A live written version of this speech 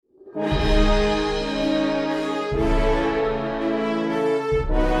Welcome.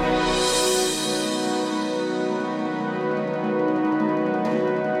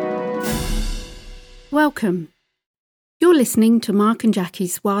 You're listening to Mark and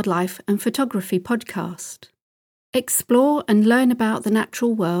Jackie's Wildlife and Photography podcast. Explore and learn about the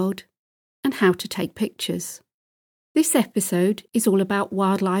natural world and how to take pictures. This episode is all about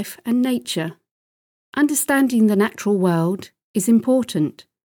wildlife and nature. Understanding the natural world is important.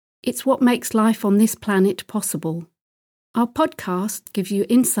 It's what makes life on this planet possible. Our podcast gives you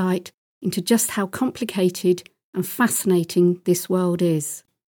insight into just how complicated and fascinating this world is.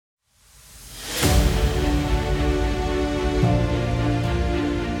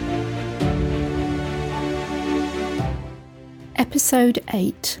 Episode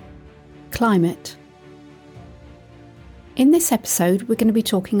 8. Climate. In this episode, we're going to be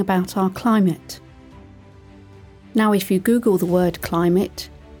talking about our climate. Now, if you Google the word climate,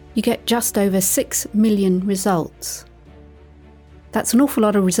 you get just over 6 million results. That's an awful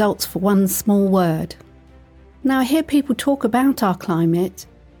lot of results for one small word. Now, I hear people talk about our climate,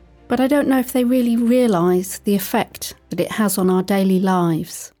 but I don't know if they really realise the effect that it has on our daily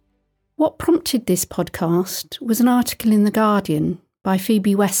lives. What prompted this podcast was an article in The Guardian by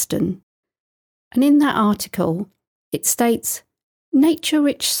Phoebe Weston. And in that article, it states,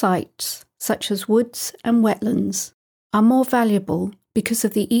 nature-rich sites such as woods and wetlands are more valuable because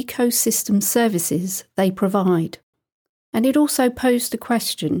of the ecosystem services they provide. And it also posed a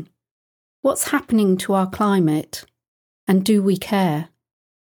question, what's happening to our climate and do we care?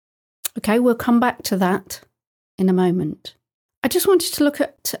 Okay, we'll come back to that in a moment. I just wanted to look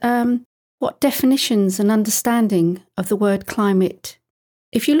at what definitions and understanding of the word climate.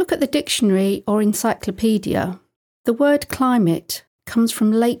 If you look at the dictionary or encyclopedia, the word climate comes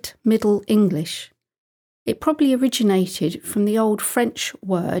from late Middle English. It probably originated from the old French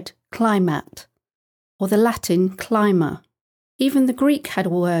word climat, or the Latin clima. Even the Greek had a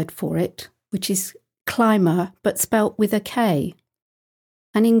word for it, which is clima, but spelt with a K.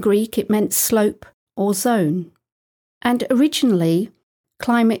 And in Greek it meant slope or zone. And originally,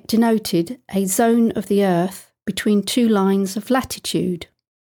 climate denoted a zone of the earth between two lines of latitude.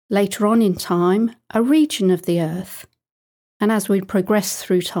 Later on in time, a region of the earth. And as we progress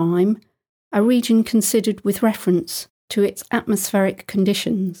through time, a region considered with reference to its atmospheric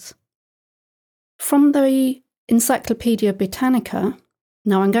conditions. From the Encyclopaedia Britannica,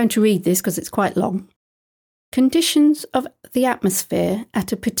 now I'm going to read this because it's quite long. Conditions of the atmosphere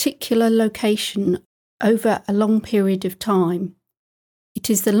at a particular location over a long period of time. It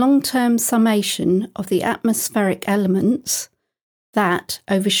is the long-term summation of the atmospheric elements that,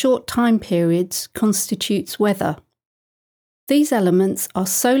 over short time periods, constitutes weather. These elements are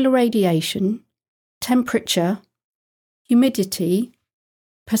solar radiation, temperature, humidity,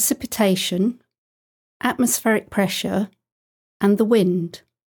 precipitation, atmospheric pressure, and the wind.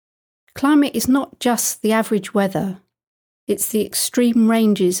 Climate is not just the average weather, it's the extreme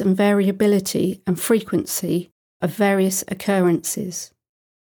ranges and variability and frequency of various occurrences.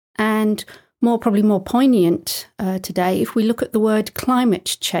 And probably more poignant today, if we look at the word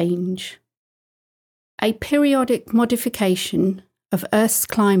climate change, a periodic modification of Earth's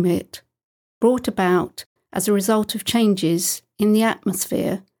climate brought about as a result of changes in the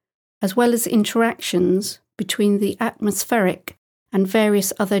atmosphere, as well as interactions between the atmospheric and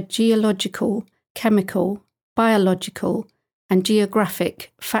various other geological, chemical, biological, and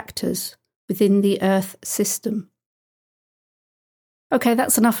geographic factors within the Earth system. Okay,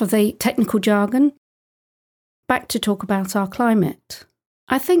 that's enough of the technical jargon. Back to talk about our climate.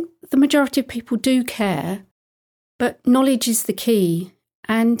 I think the majority of people do care, but knowledge is the key,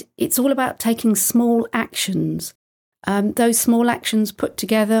 and it's all about taking small actions. Those small actions put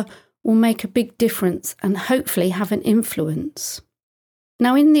together will make a big difference and hopefully have an influence.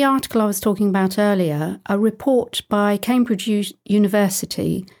 Now, in the article I was talking about earlier, a report by Cambridge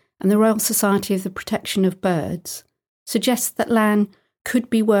University and the Royal Society of the Protection of Birds suggests that land could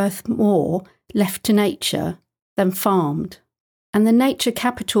be worth more left to nature than farmed, and the nature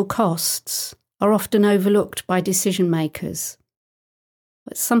capital costs are often overlooked by decision makers.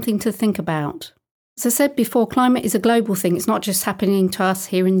 It's something to think about. As I said before, climate is a global thing. It's not just happening to us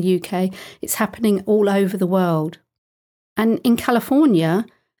here in the UK, it's happening all over the world. And in California,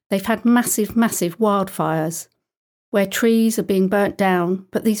 they've had massive wildfires where trees are being burnt down,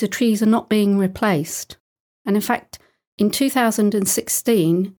 but these trees are not being replaced. And in fact, in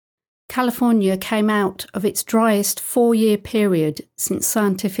 2016, California came out of its driest 4-year period since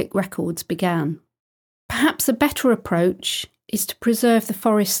scientific records began. Perhaps a better approach is to preserve the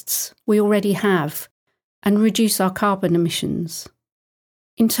forests we already have and reduce our carbon emissions.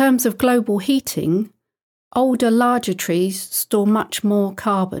 in terms of global heating, older, larger trees store much more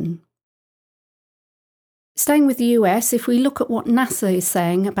carbon. Staying with the US, if we look at what NASA is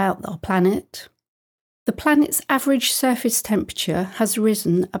saying about our planet, the planet's average surface temperature has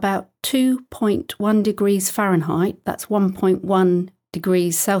risen about 2.1 degrees Fahrenheit, that's 1.1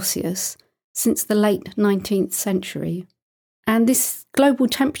 degrees Celsius, since the late 19th century. And this global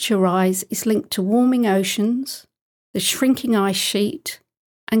temperature rise is linked to warming oceans, the shrinking ice sheet,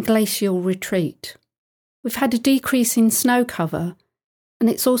 and glacial retreat. We've had a decrease in snow cover, and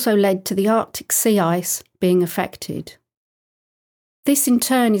it's also led to the Arctic sea ice being affected. This in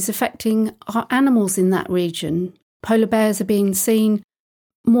turn is affecting our animals in that region. Polar bears are being seen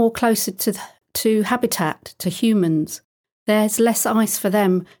more closer to habitat, to humans. There's less ice for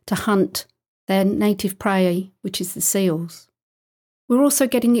them to hunt their native prey, which is the seals. We're also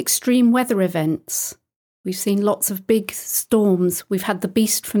getting extreme weather events. We've seen lots of big storms. We've had the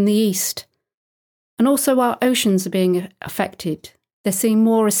beast from the east. And also our oceans are being affected. They're seeing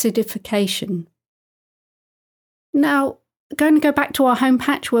more acidification. Now, going to go back to our home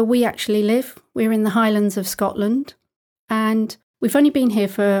patch where we actually live. We're in the Highlands of Scotland, and we've only been here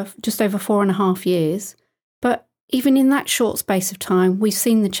for just over 4.5 years. But even in that short space of time, we've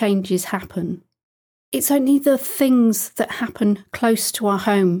seen the changes happen. It's only the things that happen close to our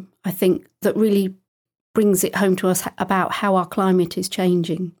home, I think, that really brings it home to us about how our climate is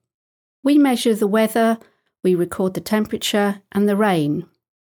changing. We measure the weather, we record the temperature and the rain.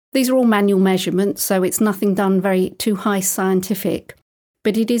 These are all manual measurements, so it's nothing done too high scientific,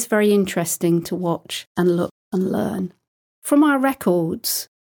 but it is very interesting to watch and look and learn. From our records,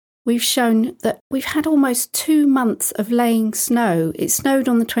 we've shown that we've had almost 2 months of laying snow. It snowed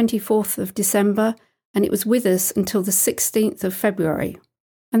on the 24th of December, and it was with us until the 16th of February.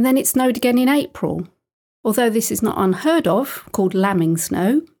 And then it snowed again in April. Although this is not unheard of, called lambing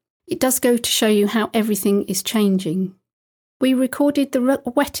snow, it does go to show you how everything is changing. We recorded the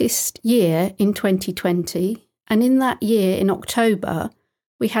wettest year in 2020, and in that year, in October,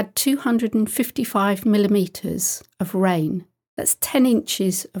 we had 255 millimetres of rain. That's 10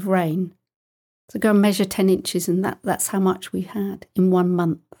 inches of rain. So go and measure 10 inches, and that's how much we had in 1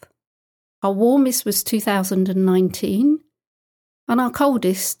 month. Our warmest was 2019, and our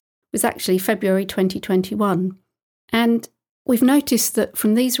coldest was actually February 2021. And we've noticed that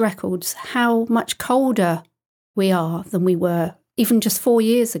from these records how much colder we are than we were even just 4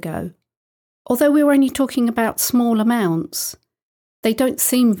 years ago. Although we were only talking about small amounts, they don't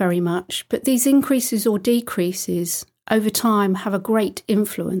seem very much, but these increases or decreases over time have a great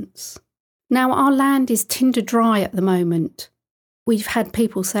influence. Now, our land is tinder dry at the moment. We've had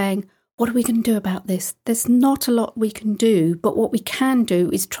people saying, what are we going to do about this? There's not a lot we can do, but what we can do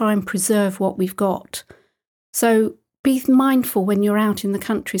is try and preserve what we've got. So be mindful when you're out in the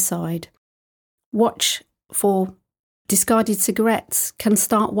countryside. Watch for discarded cigarettes can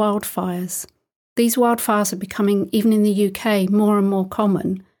start wildfires. These wildfires are becoming, even in the UK, more and more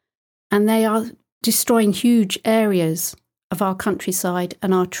common, and they are destroying huge areas of our countryside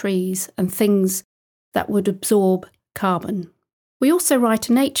and our trees and things that would absorb carbon. We also write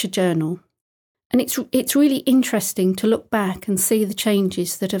a nature journal, and it's really interesting to look back and see the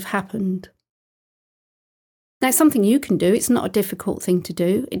changes that have happened. Now, it's something you can do. It's not a difficult thing to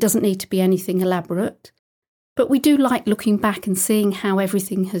do. It doesn't need to be anything elaborate. But we do like looking back and seeing how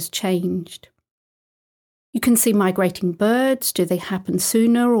everything has changed. You can see migrating birds. Do they happen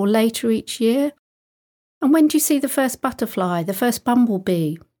sooner or later each year? And when do you see the first butterfly, the first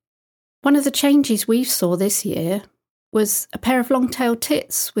bumblebee? One of the changes we saw this year was a pair of long-tailed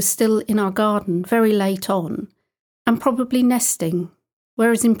tits was still in our garden very late on and probably nesting,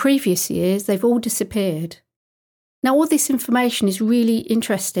 whereas in previous years they've all disappeared. Now, all this information is really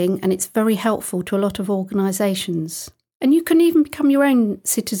interesting and it's very helpful to a lot of organisations. And you can even become your own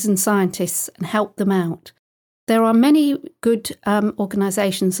citizen scientists and help them out. There are many good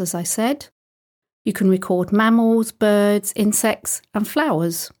organisations, as I said. You can record mammals, birds, insects and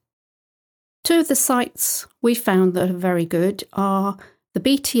flowers. 2 of the sites we found that are very good are the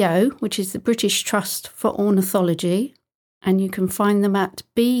BTO, which is the British Trust for Ornithology, and you can find them at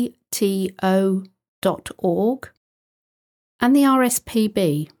bto.org, and the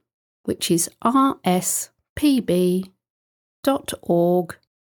RSPB, which is rspb.org.uk.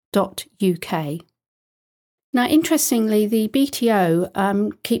 Now, interestingly, the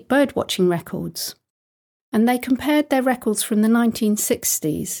BTO keep birdwatching records, and they compared their records from the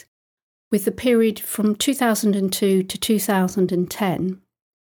 1960s with the period from 2002 to 2010,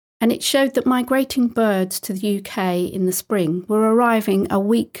 and it showed that migrating birds to the UK in the spring were arriving a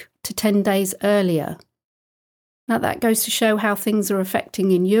week to 10 days earlier. Now that goes to show how things are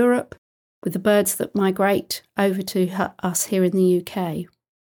affecting in Europe with the birds that migrate over to us here in the UK.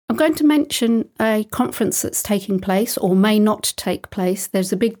 I'm going to mention a conference that's taking place or may not take place.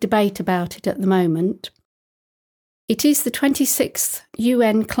 There's a big debate about it at the moment. It is the 26th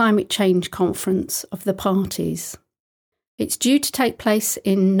UN Climate Change Conference of the Parties. It's due to take place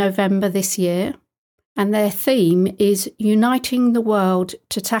in November this year, and their theme is Uniting the World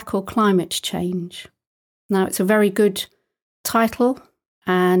to Tackle Climate Change. Now, it's a very good title,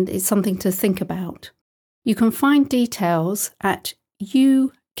 and it's something to think about. You can find details at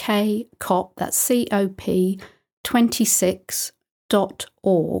UKCOP, that's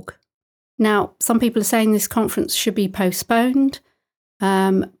COP26.org. Now, some people are saying this conference should be postponed,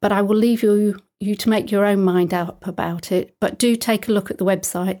 but I will leave you to make your own mind up about it. But do take a look at the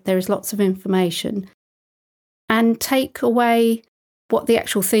website. There is lots of information. And take away what the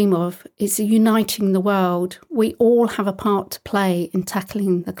actual theme of is uniting the world. We all have a part to play in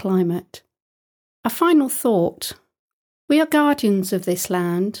tackling the climate. A final thought. We are guardians of this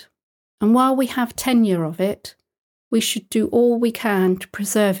land, and while we have tenure of it, we should do all we can to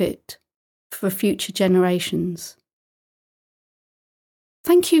preserve it for future generations.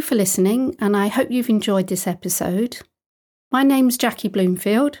 Thank you for listening, and I hope you've enjoyed this episode. My name's Jackie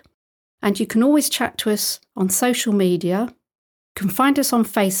Bloomfield, and you can always chat to us on social media. You can find us on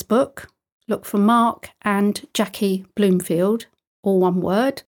Facebook, look for Mark and Jackie Bloomfield, all one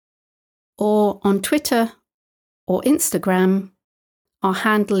word, or on Twitter or Instagram. Our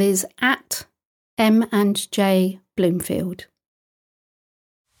handle is at M&J Bloomfield.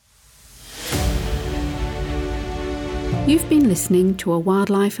 You've been listening to a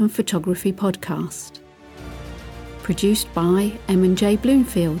wildlife and photography podcast, produced by M&J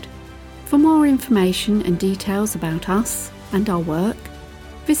Bloomfield. For more information and details about us and our work,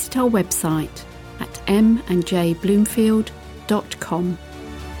 visit our website at mndjbloomfield.com.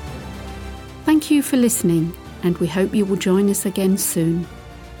 Thank you for listening, and we hope you will join us again soon.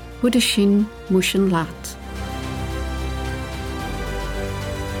 Wudashin Mushan Lat.